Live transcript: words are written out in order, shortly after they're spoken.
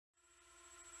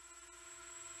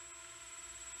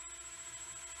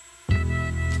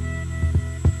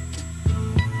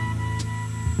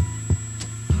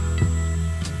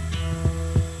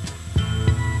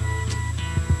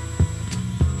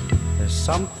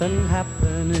something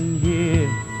happening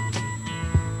here,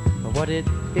 but what it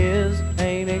is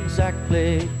ain't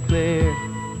exactly clear.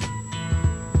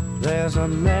 There's a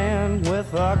man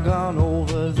with a gun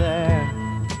over there,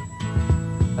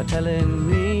 telling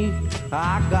me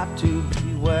I got to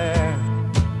beware.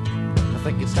 I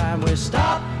think it's time we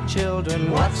stop.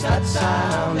 Children, what's that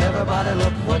sound? Everybody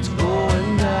look what's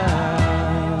going down.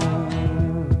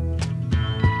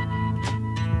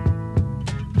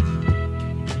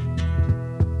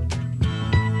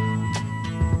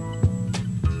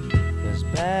 There's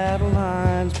battle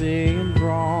lines being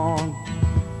drawn.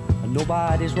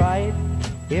 Nobody's right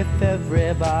if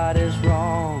everybody's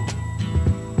wrong.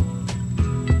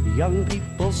 Young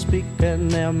people speaking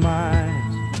their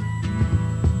minds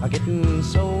are getting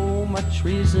so much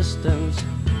resistance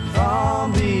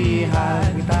from behind.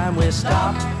 Every time we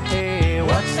stop, hey,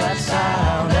 what's that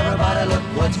sound? Everybody look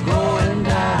what's going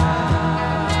down.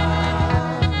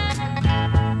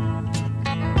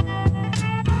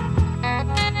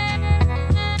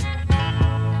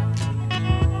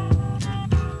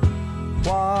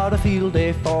 What a field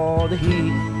day for the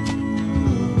heat.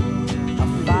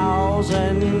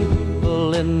 1,000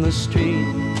 people in the street,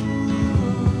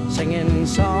 singing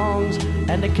songs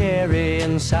and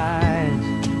carrying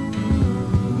signs,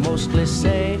 mostly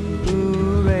say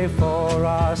hooray for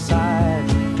our side.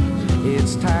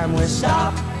 It's time we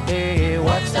stop. Hey,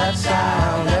 what's that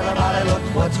sound? Everybody look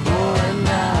what's going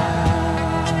down.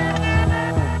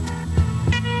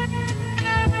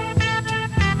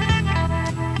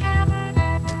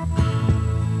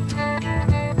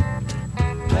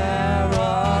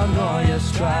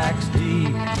 Strikes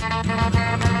deep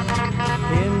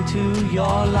into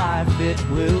your life, it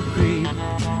will creep.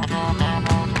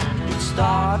 It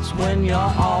starts when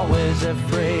you're always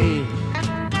afraid.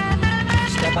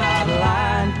 Step out of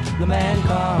line, the man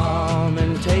come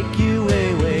and take you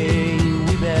away.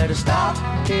 We better stop.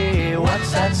 Hey,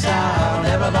 what's that sound?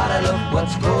 Everybody look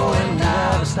what's going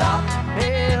down. Stop.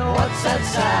 Hey, what's that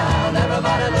sound?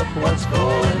 Everybody look what's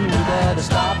going. We better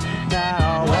stop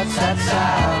now. What's that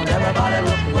sound? Everybody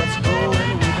look